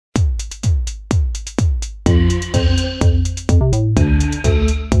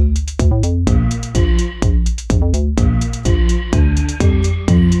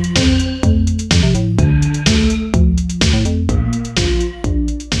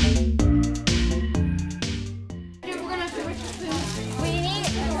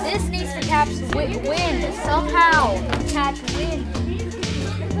wind somehow catch wind.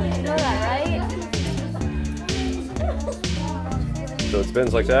 You know that, right? So it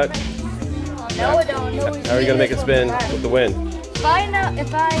spins like that? No, it don't. No, How are you gonna make it spin with the wind? If I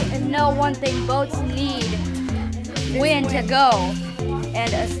know one thing, boats need wind to go,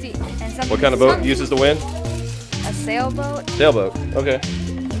 and something. What kind of boat uses the wind? A sailboat. Sailboat. Okay.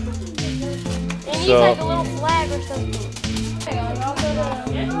 They need So, like a little flag or something.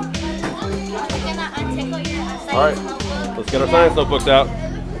 all right, let's get our science notebooks out.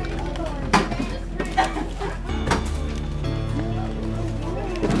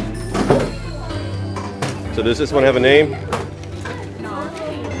 So does this one have a name?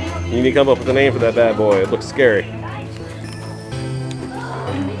 You need to come up with a name for that bad boy. It looks scary.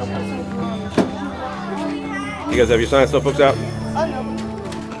 You guys have your science notebooks out? Oh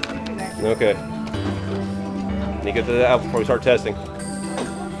no. Okay. You need to get that out before we start testing.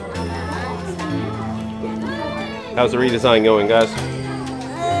 How's the redesign going, guys? It's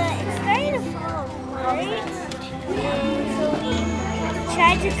starting to fall apart. So we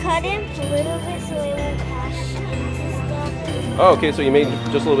tried to cut it a little bit so it won't crash into stuff. Oh, okay, so you made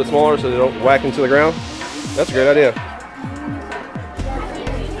it just a little bit smaller so they don't whack into the ground? That's a great idea.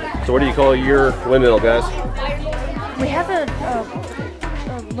 So what do you call your windmill, guys? We haven't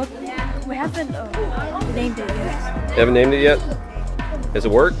named it yet. You haven't named it yet? Does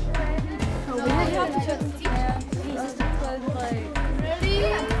it work?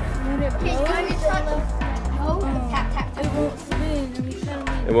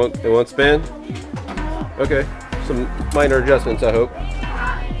 It won't spin? Okay. Some minor adjustments, I hope.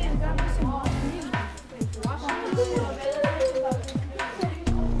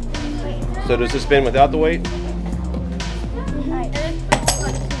 So does this spin without the weight?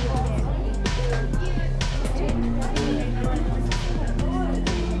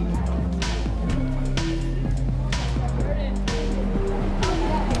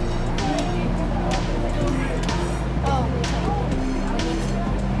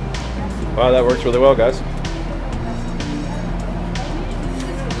 Wow, that works really well, guys.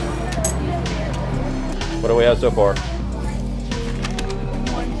 What do we have so far?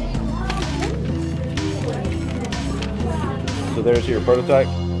 So there's your prototype.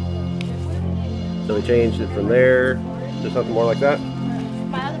 So we changed it from there to something more like that.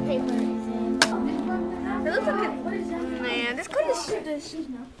 My other paper. It looks like man, this could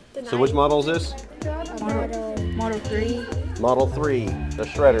have. So which model is this? Model 3. Model 3, the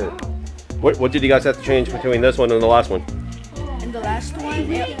shredder. What did you guys have to change between this one and the last one? In the last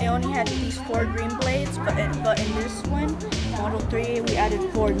one, it only had these 4 green blades, but in this one, Model 3, we added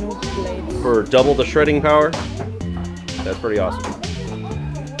 4 new blades. For double the shredding power? That's pretty awesome.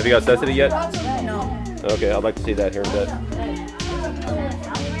 Have you guys tested it yet? No. Okay, I'd like to see that here in a bit.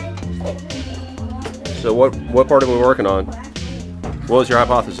 So what part are we working on? What was your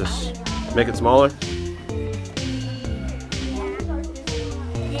hypothesis? Make it smaller?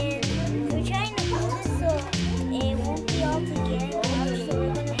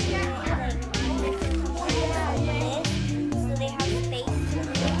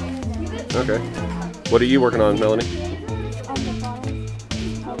 Okay. What are you working on, Melanie?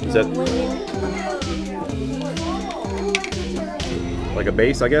 Is that like a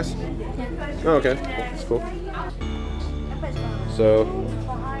base, I guess? Oh, okay. That's cool. So,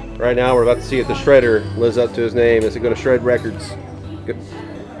 right now we're about to see if the shredder lives up to his name. Is it going to shred records? Good.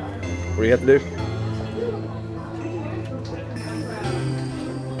 What do you have to do?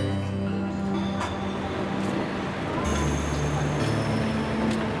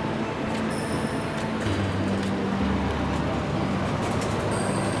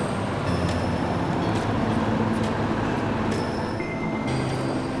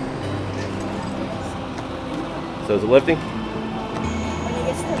 So is it lifting?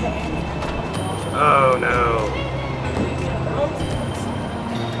 Oh no.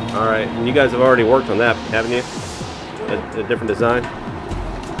 Alright, and you guys have already worked on that, haven't you? A different design?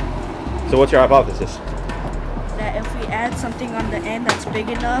 So what's your hypothesis? That if we add something on the end that's big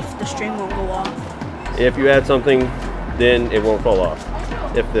enough, the string won't go off. If you add something, then it won't fall off.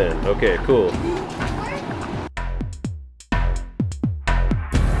 If then. Okay, cool.